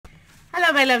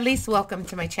Hello my lovelies, welcome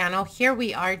to my channel. Here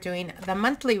we are doing the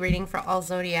monthly reading for all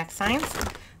zodiac signs.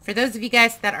 For those of you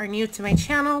guys that are new to my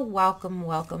channel, welcome.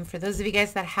 For those of you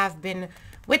guys that have been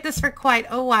with us for quite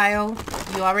a while,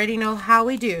 you already know how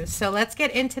we do. So let's get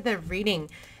into the reading.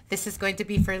 This is going to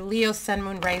be for Leo, Sun,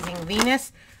 Moon, Rising,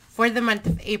 Venus for the month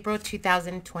of April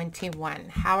 2021.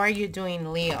 How are you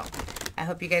doing, Leo? I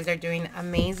hope you guys are doing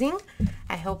amazing.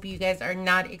 I hope you guys are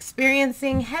not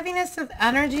experiencing heaviness of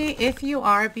energy. If you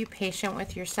are, be patient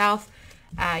with yourself.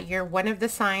 You're one of the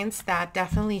signs that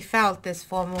definitely felt this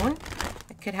full moon.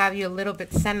 It could have you a little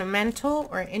bit sentimental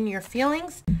or in your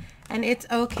feelings, and it's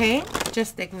okay.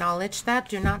 Just acknowledge that.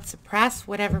 Do not suppress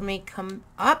whatever may come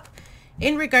up.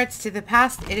 In regards to the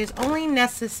past, it is only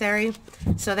necessary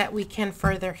so that we can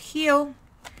further heal.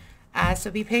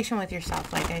 So be patient with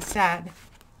yourself, like I said.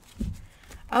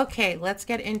 Okay, let's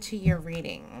get into your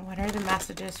reading. What are the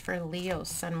messages for Leo,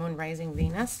 Sun, Moon, Rising,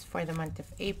 Venus for the month of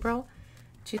April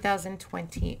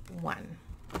 2021?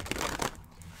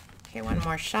 Okay, one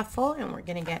more shuffle and we're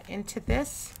going to get into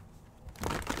this.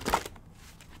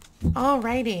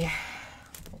 Alrighty,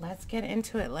 let's get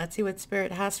into it. Let's see what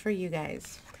Spirit has for you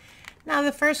guys. Now,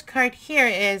 the first card here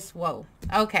is, whoa,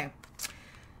 okay.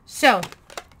 So,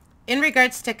 in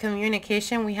regards to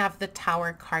communication, we have the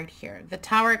Tower card here. The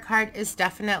Tower card is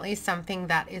definitely something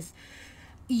that is,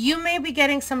 you may be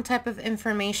getting some type of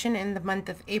information in the month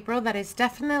of April that is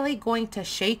definitely going to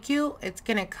shake you. It's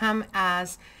going to come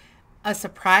as a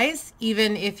surprise,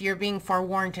 even if you're being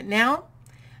forewarned now.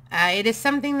 It is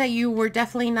something that you were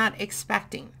definitely not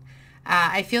expecting.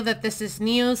 I feel that this is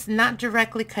news not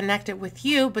directly connected with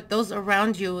you, but those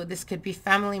around you. This could be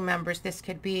family members. This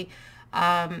could be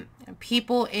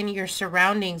people in your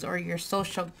surroundings or your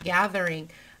social gathering,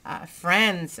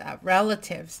 friends,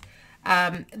 relatives.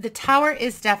 The Tower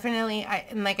is definitely,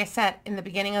 and like I said in the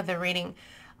beginning of the reading,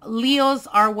 Leos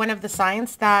are one of the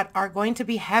signs that are going to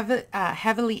be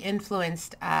heavily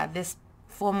influenced this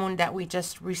full moon that we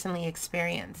just recently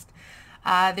experienced.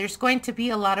 There's going to be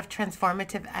a lot of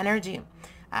transformative energy.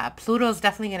 Pluto is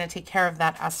definitely going to take care of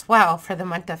that as well for the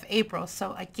month of April.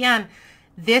 So again,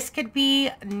 this could be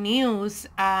news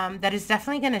that is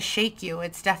definitely going to shake you.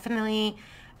 It's definitely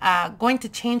going to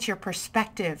change your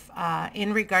perspective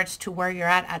in regards to where you're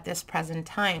at this present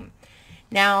time.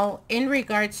 Now, in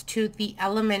regards to the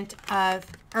element of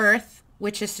Earth,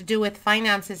 which is to do with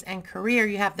finances and career,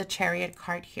 you have the Chariot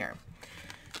card here.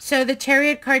 So the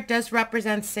Chariot card does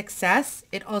represent success.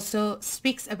 It also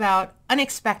speaks about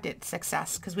unexpected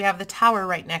success because we have the Tower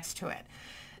right next to it.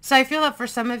 So I feel that for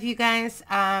some of you guys,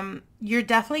 you're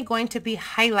definitely going to be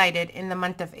highlighted in the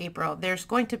month of April. There's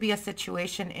going to be a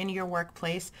situation in your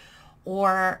workplace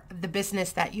or the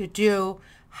business that you do,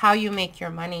 how you make your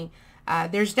money.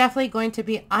 There's definitely going to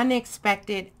be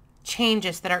unexpected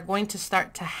changes that are going to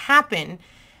start to happen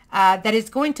that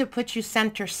is going to put you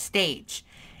center stage.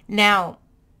 Now,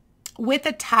 with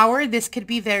the Tower, this could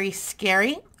be very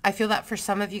scary. I feel that for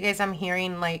some of you guys, I'm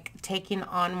hearing like taking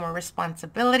on more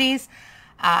responsibilities.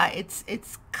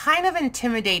 It's kind of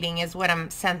intimidating is what I'm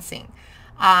sensing.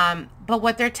 But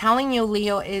what they're telling you,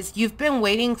 Leo, is you've been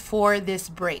waiting for this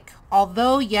break.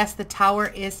 Although, yes, the Tower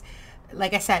is,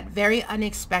 like I said, very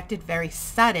unexpected, very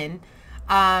sudden.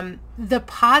 The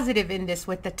positive in this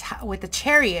with the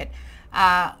Chariot,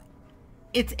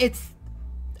 it's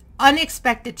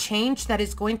unexpected change that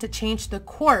is going to change the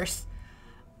course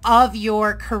of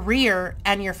your career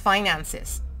and your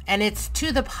finances. And it's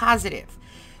to the positive.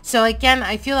 So again,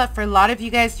 I feel that for a lot of you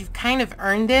guys, you've kind of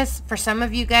earned this. For some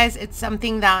of you guys, it's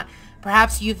something that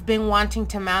perhaps you've been wanting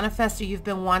to manifest or you've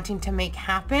been wanting to make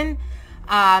happen.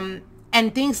 And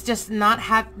things just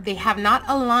they have not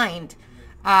aligned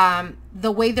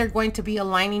the way they're going to be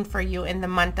aligning for you in the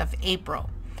month of April.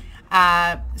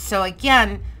 So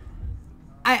again,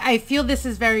 I feel this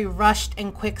is very rushed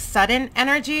and quick, sudden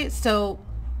energy. So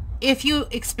if you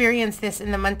experience this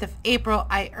in the month of April,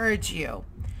 I urge you,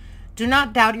 do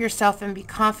not doubt yourself and be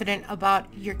confident about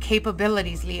your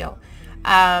capabilities, Leo.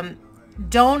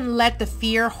 Don't let the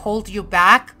fear hold you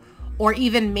back or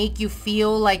even make you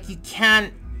feel like you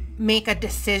can't make a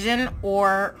decision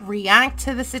or react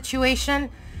to the situation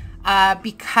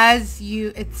because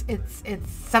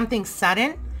it's something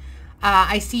sudden.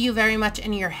 I see you very much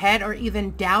in your head or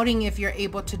even doubting if you're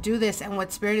able to do this. And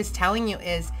what Spirit is telling you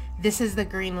is this is the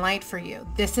green light for you.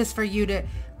 This is for you to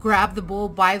grab the bull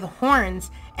by the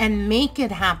horns and make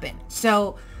it happen.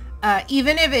 So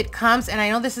even if it comes, and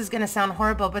I know this is going to sound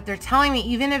horrible, but they're telling me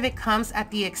even if it comes at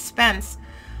the expense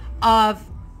of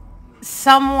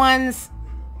someone's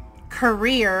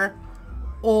career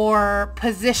or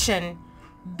position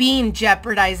being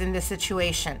jeopardized in this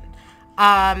situation,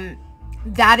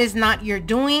 that is not your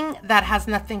doing. That has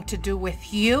nothing to do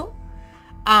with you.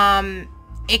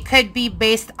 It could be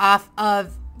based off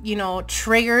of, you know,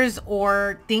 triggers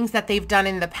or things that they've done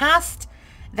in the past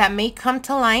that may come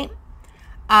to light.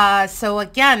 So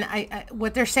again,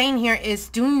 what they're saying here is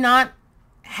do not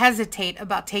hesitate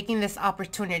about taking this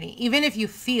opportunity. Even if you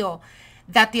feel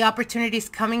that the opportunity is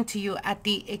coming to you at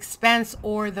the expense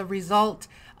or the result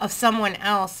of someone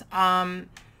else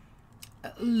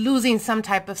losing some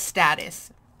type of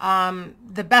status.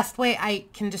 The best way I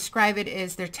can describe it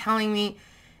is they're telling me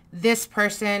this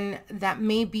person that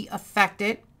may be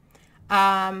affected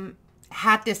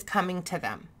had this coming to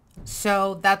them.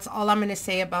 So that's all I'm going to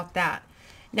say about that.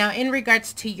 Now, in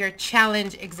regards to your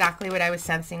challenge, exactly what I was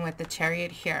sensing with the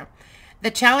Chariot here.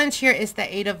 The challenge here is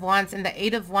the Eight of Wands, and the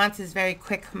Eight of Wands is very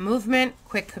quick movement,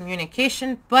 quick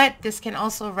communication, but this can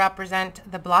also represent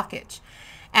the blockage.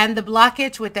 And the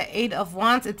blockage with the Eight of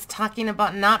Wands, it's talking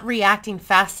about not reacting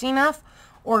fast enough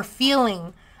or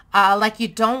feeling like you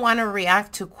don't want to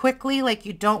react too quickly, like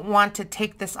you don't want to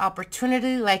take this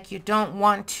opportunity, like you don't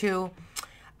want to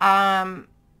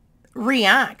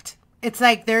react. It's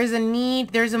like there's a need,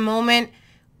 there's a moment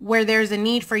where there's a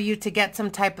need for you to get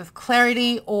some type of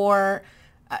clarity or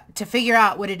to figure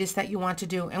out what it is that you want to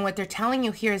do. And what they're telling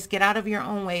you here is get out of your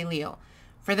own way, Leo.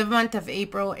 For the month of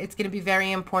April, it's going to be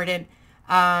very important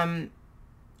to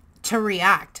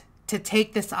react, to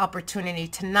take this opportunity,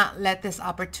 to not let this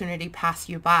opportunity pass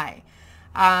you by.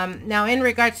 Now, in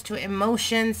regards to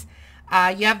emotions,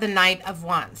 you have the Knight of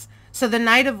Wands. So the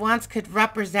Knight of Wands could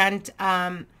represent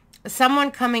someone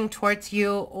coming towards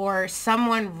you or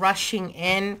someone rushing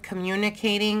in,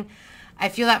 communicating. I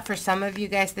feel that for some of you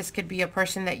guys, this could be a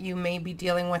person that you may be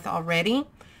dealing with already,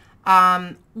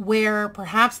 where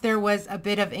perhaps there was a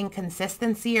bit of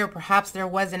inconsistency or perhaps there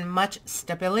wasn't much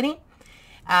stability.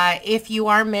 If you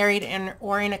are married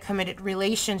or in a committed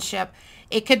relationship,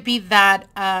 it could be that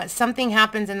something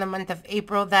happens in the month of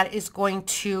April that is going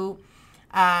to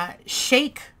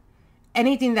shake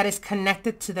anything that is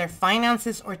connected to their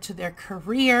finances or to their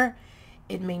career.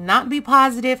 It may not be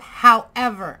positive.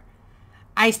 However,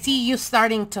 I see you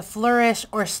starting to flourish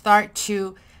or start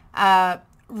to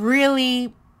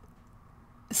really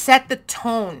set the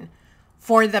tone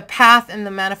for the path and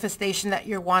the manifestation that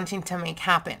you're wanting to make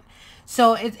happen.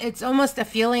 So it's almost a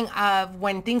feeling of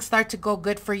when things start to go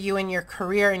good for you in your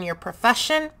career and your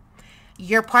profession,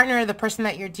 your partner or the person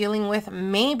that you're dealing with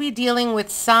may be dealing with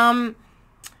some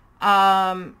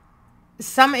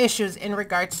issues in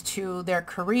regards to their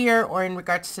career or in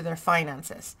regards to their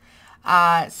finances.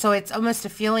 So it's almost a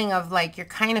feeling of like you're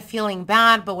kind of feeling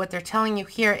bad, but what they're telling you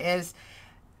here is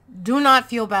do not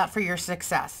feel bad for your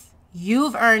success.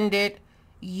 You've earned it.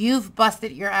 You've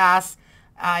busted your ass.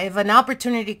 If an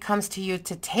opportunity comes to you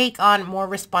to take on more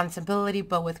responsibility,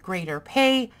 but with greater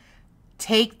pay,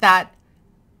 take that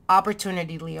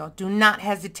opportunity, Leo. Do not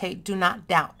hesitate. Do not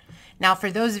doubt. Now,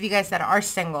 for those of you guys that are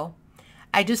single,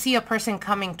 I do see a person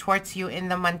coming towards you in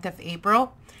the month of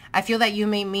April. I feel that you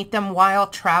may meet them while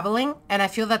traveling, and I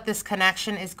feel that this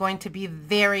connection is going to be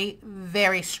very,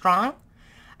 very strong.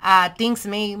 Things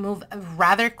may move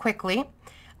rather quickly.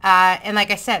 And like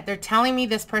I said, they're telling me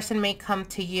this person may come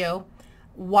to you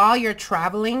while you're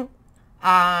traveling.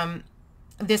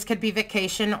 This could be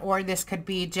vacation, or this could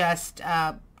be just,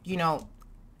 you know,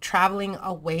 traveling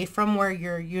away from where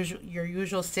your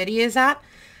usual city is at.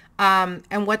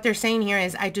 And what they're saying here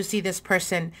is I do see this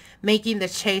person making the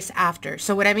chase after.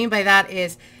 So what I mean by that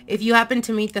is if you happen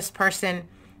to meet this person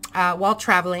while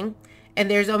traveling and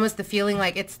there's almost the feeling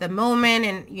like it's the moment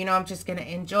and, you know, I'm just going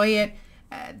to enjoy it,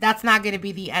 that's not going to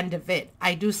be the end of it.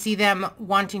 I do see them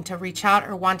wanting to reach out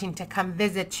or wanting to come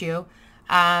visit you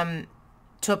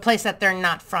to a place that they're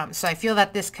not from. So I feel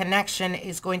that this connection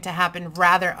is going to happen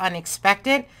rather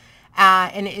unexpected.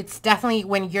 And it's definitely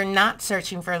when you're not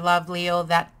searching for love, Leo,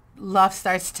 that love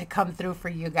starts to come through for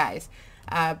you guys.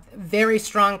 Very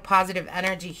strong positive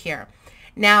energy here.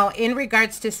 Now, in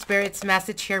regards to Spirit's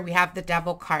message here, we have the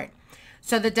Devil card.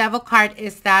 So the Devil card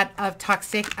is that of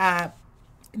toxic,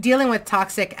 dealing with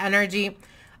toxic energy.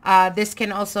 This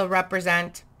can also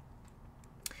represent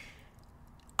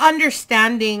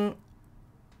understanding.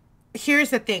 Here's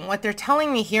the thing. What they're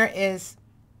telling me here is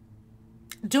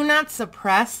do not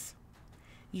suppress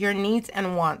your needs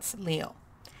and wants, Leo.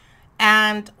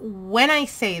 And when I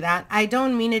say that, I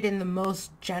don't mean it in the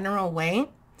most general way.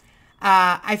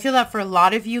 I feel that for a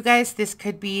lot of you guys, this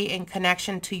could be in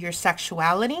connection to your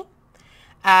sexuality.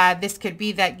 This could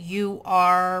be that you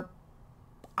are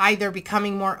either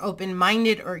becoming more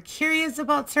open-minded or curious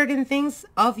about certain things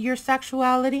of your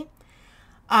sexuality.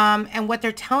 And what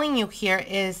they're telling you here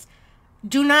is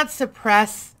do not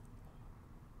suppress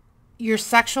your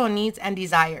sexual needs and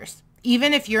desires.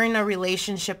 Even if you're in a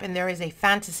relationship and there is a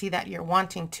fantasy that you're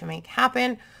wanting to make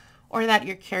happen or that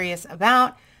you're curious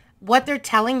about, what they're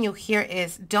telling you here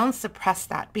is don't suppress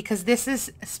that, because this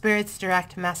is Spirit's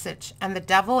direct message. And the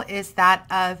devil is that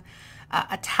of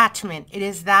attachment. It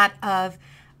is that of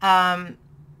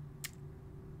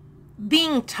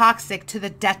being toxic to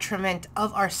the detriment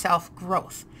of our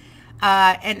self-growth.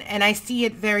 And I see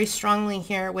it very strongly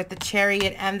here with the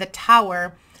Chariot and the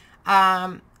Tower.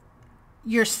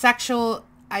 Your sexual,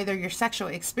 either your sexual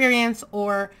experience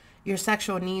or your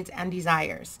sexual needs and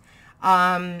desires.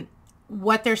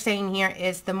 What they're saying here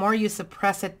is the more you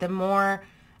suppress it, the more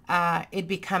it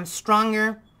becomes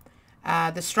stronger.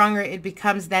 The stronger it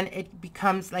becomes, then it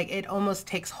becomes like it almost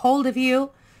takes hold of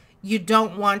you. You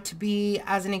don't want to be,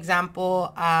 as an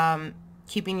example,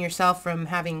 keeping yourself from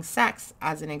having sex,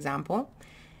 as an example.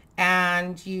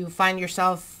 And you find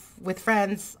yourself with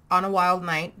friends on a wild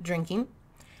night drinking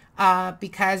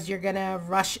because you're going to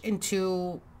rush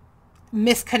into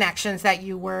misconnections that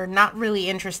you were not really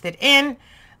interested in,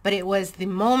 but it was the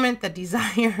moment, the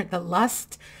desire, the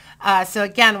lust. So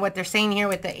again, what they're saying here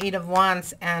with the Eight of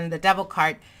Wands and the Devil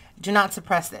card, do not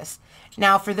suppress this.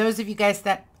 Now, for those of you guys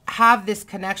that have this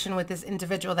connection with this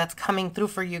individual that's coming through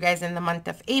for you guys in the month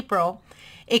of April,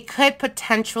 it could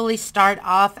potentially start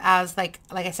off as, like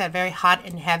I said, very hot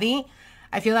and heavy.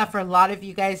 I feel that for a lot of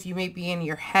you guys, you may be in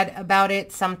your head about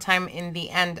it sometime in the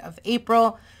end of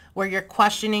April, where you're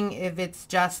questioning if it's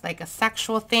just like a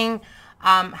sexual thing.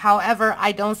 However,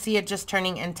 I don't see it just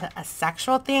turning into a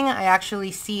sexual thing. I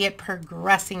actually see it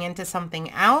progressing into something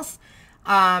else.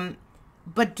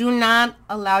 But do not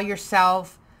allow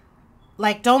yourself,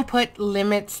 like, don't put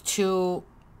limits to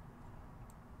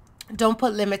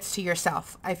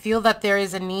yourself. I feel that there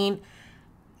is a need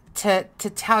to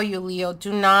tell you, Leo,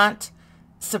 do not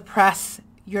suppress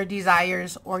your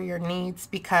desires or your needs,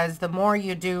 because the more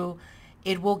you do,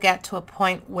 it will get to a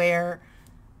point where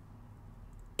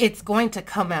it's going to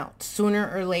come out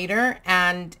sooner or later,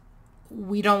 and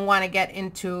we don't want to get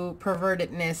into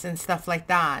pervertedness and stuff like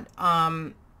that.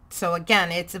 So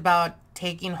again, it's about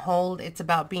taking hold. It's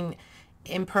about being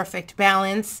in perfect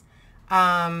balance.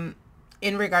 In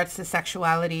regards to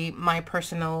sexuality, my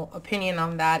personal opinion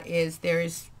on that is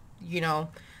there's, you know,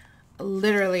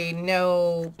 literally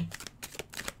no,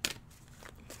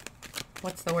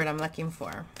 what's the word I'm looking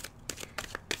for?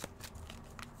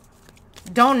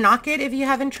 Don't knock it if you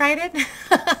haven't tried it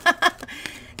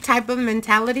type of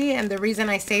mentality. And the reason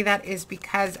I say that is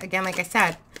because, again, like I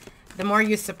said, the more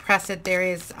you suppress it, there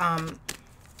is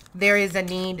a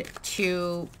need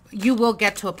to, you will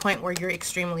get to a point where you're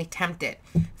extremely tempted.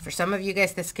 For some of you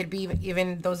guys, this could be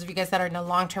even those of you guys that are in a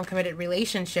long-term committed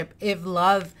relationship. If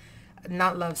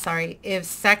if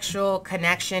sexual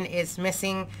connection is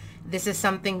missing, this is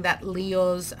something that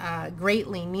Leos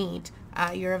greatly need.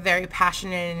 You're a very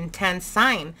passionate and intense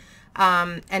sign,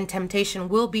 and temptation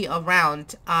will be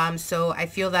around. So I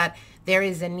feel that there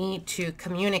is a need to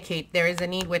communicate. There is a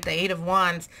need with the Eight of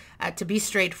Wands to be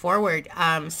straightforward.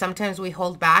 Sometimes we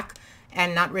hold back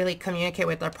and not really communicate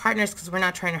with our partners because we're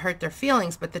not trying to hurt their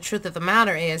feelings. But the truth of the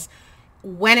matter is,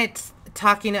 when it's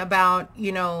talking about,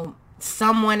 you know,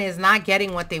 someone is not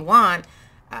getting what they want,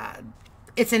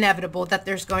 it's inevitable that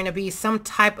there's going to be some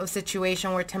type of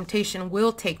situation where temptation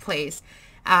will take place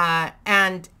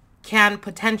and can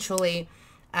potentially,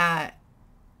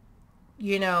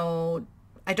 you know,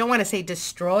 I don't want to say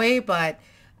destroy, but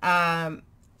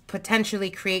potentially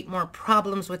create more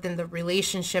problems within the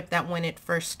relationship than when it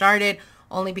first started,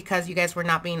 only because you guys were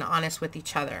not being honest with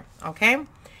each other, okay?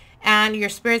 And your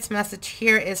spirit's message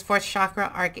here is 4th chakra,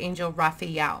 Archangel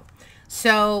Raphael.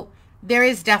 So there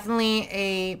is definitely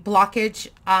a blockage.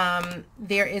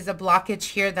 There is a blockage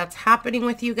here that's happening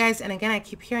with you guys. And again, I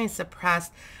keep hearing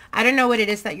suppressed. I don't know what it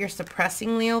is that you're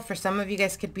suppressing, Leo. For some of you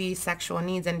guys, could be sexual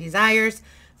needs and desires.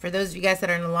 For those of you guys that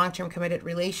are in a long-term committed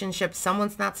relationship,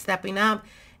 someone's not stepping up.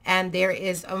 And there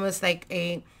is almost like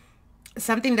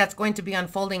something that's going to be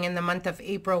unfolding in the month of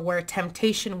April where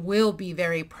temptation will be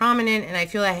very prominent. And I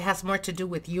feel like it has more to do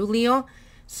with you, Leo.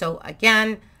 So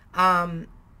again,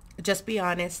 just be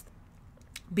honest.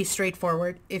 Be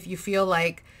straightforward. If you feel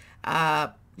like,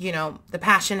 you know, the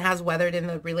passion has weathered in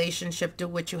the relationship, do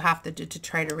what you have to do to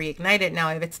try to reignite it. Now,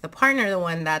 if it's the partner, the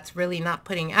one that's really not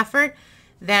putting effort,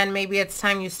 then maybe it's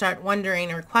time you start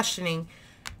wondering or questioning,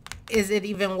 is it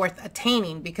even worth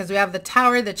attaining? Because we have the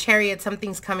Tower, the Chariot,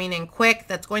 something's coming in quick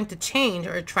that's going to change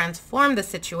or transform the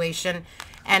situation.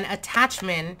 And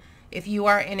attachment, if you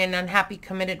are in an unhappy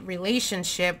committed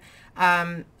relationship,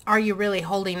 are you really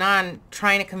holding on,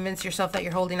 trying to convince yourself that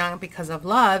you're holding on because of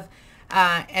love?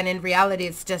 And in reality,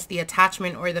 it's just the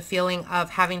attachment or the feeling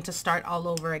of having to start all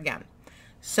over again.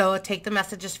 So take the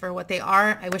messages for what they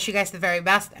are. I wish you guys the very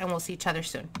best, and we'll see each other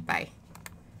soon. Bye.